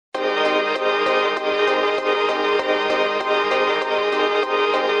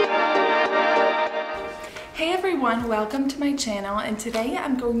everyone, welcome to my channel, and today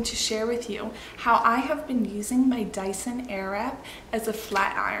I'm going to share with you how I have been using my Dyson Airwrap as a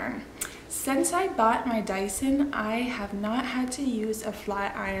flat iron. Since I bought my Dyson, I have not had to use a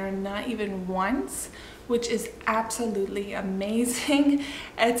flat iron, not even once, which is absolutely amazing.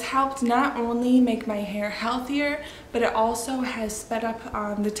 It's helped not only make my hair healthier, but it also has sped up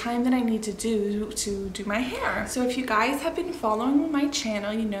the time that I need to do my hair. So if you guys have been following my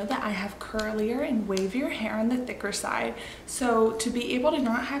channel, you know that I have curlier and wavier hair on the thicker side. So to be able to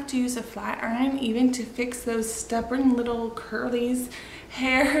not have to use a flat iron, even to fix those stubborn little curlies,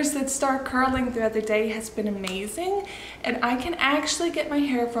 hairs that start curling throughout the day, has been amazing. And I can actually get my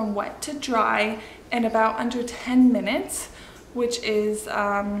hair from wet to dry in about under 10 minutes, which is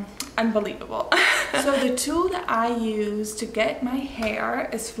unbelievable. So the tool that I use to get my hair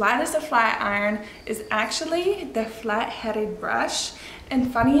as flat as a flat iron is actually the flat-headed brush.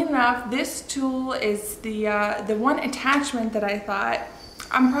 And funny enough, this tool is the one attachment that I thought,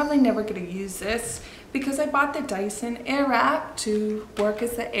 I'm probably never going to use this, because I bought the Dyson Airwrap to work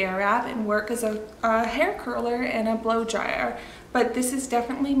as the Airwrap and work as a hair curler and a blow dryer. But this is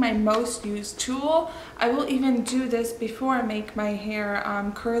definitely my most used tool. I will even do this before I make my hair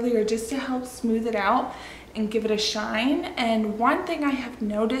curlier, just to help smooth it out and give it a shine. And one thing I have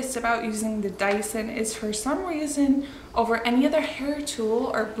noticed about using the Dyson is, for some reason, over any other hair tool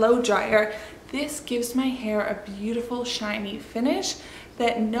or blow dryer, this gives my hair a beautiful shiny finish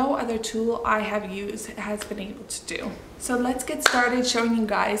that no other tool I have used has been able to do. So let's get started showing you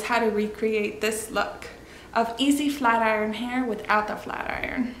guys how to recreate this look of easy flat iron hair without the flat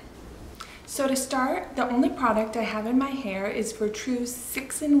iron. So to start, the only product I have in my hair is Vertue's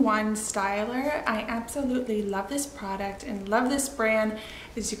 6-in-1 styler. I absolutely love this product and love this brand.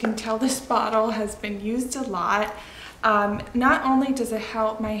 As you can tell, this bottle has been used a lot. Not only does it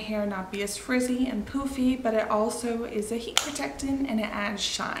help my hair not be as frizzy and poofy, but it also is a heat protectant and it adds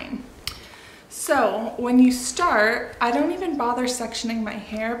shine. So when you start, I don't even bother sectioning my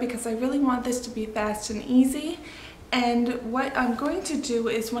hair because I really want this to be fast and easy. And what I'm going to do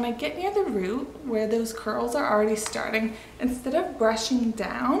is, when I get near the root where those curls are already starting, instead of brushing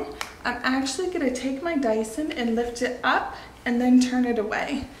down, I'm actually going to take my Dyson and lift it up and then turn it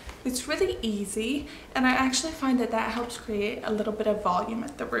away. It's really easy, and I actually find that that helps create a little bit of volume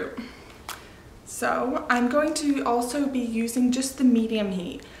at the root. So I'm going to also be using just the medium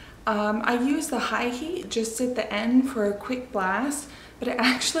heat. I use the high heat just at the end for a quick blast, but it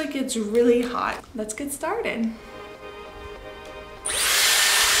actually gets really hot. Let's get started.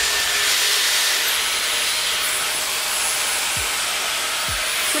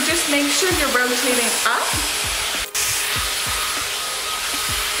 So just make sure you're rotating up.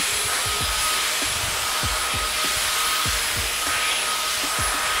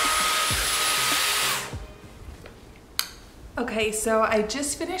 Okay, so I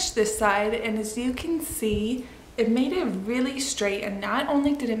just finished this side, and as you can see, it made it really straight. And not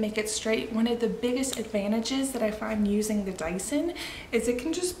only did it make it straight, one of the biggest advantages that I find using the Dyson is it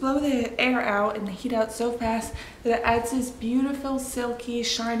can just blow the air out and the heat out so fast that it adds this beautiful, silky,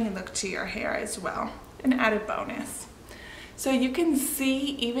 shiny look to your hair as well. An added bonus. So you can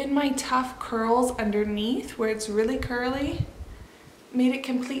see even my tough curls underneath, where it's really curly, made it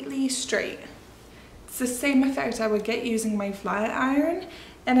completely straight. It's the same effect I would get using my flat iron,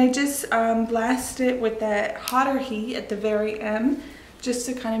 and I just blast it with that hotter heat at the very end just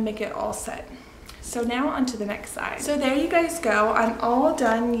to kind of make it all set. So now on to the next side. So there you guys go. I'm all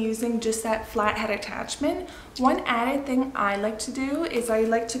done using just that flat head attachment. One added thing I like to do is I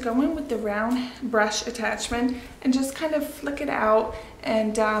like to go in with the round brush attachment and just kind of flick it out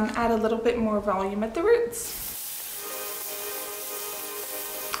and add a little bit more volume at the roots.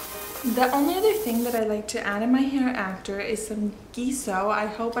 The only other thing that I like to add in my hair after is some Gisou. I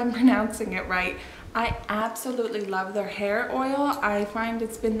hope I'm pronouncing it right. I absolutely love their hair oil. I find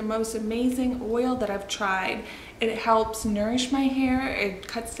it's been the most amazing oil that I've tried. It helps nourish my hair, it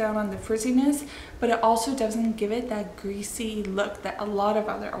cuts down on the frizziness, but it also doesn't give it that greasy look that a lot of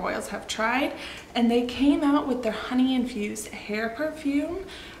other oils have tried. And they came out with their honey-infused hair perfume.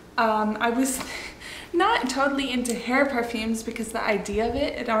 I was not totally into hair perfumes because the idea of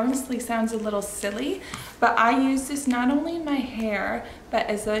it honestly sounds a little silly, but I use this not only in my hair but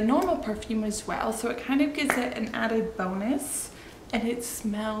as a normal perfume as well, so it kind of gives it an added bonus, and it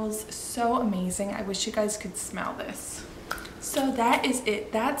smells so amazing. I wish you guys could smell this. So that is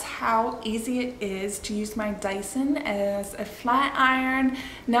it. That's how easy it is to use my Dyson as a flat iron.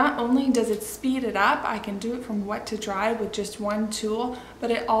 Not only does it speed it up, I can do it from wet to dry with just one tool,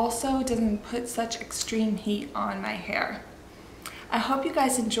 but it also doesn't put such extreme heat on my hair. I hope you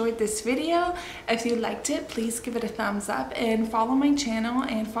guys enjoyed this video. If you liked it, please give it a thumbs up and follow my channel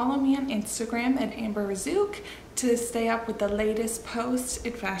and follow me on Instagram at Amber Razouk to stay up with the latest posts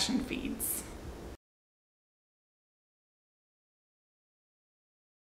and fashion feeds.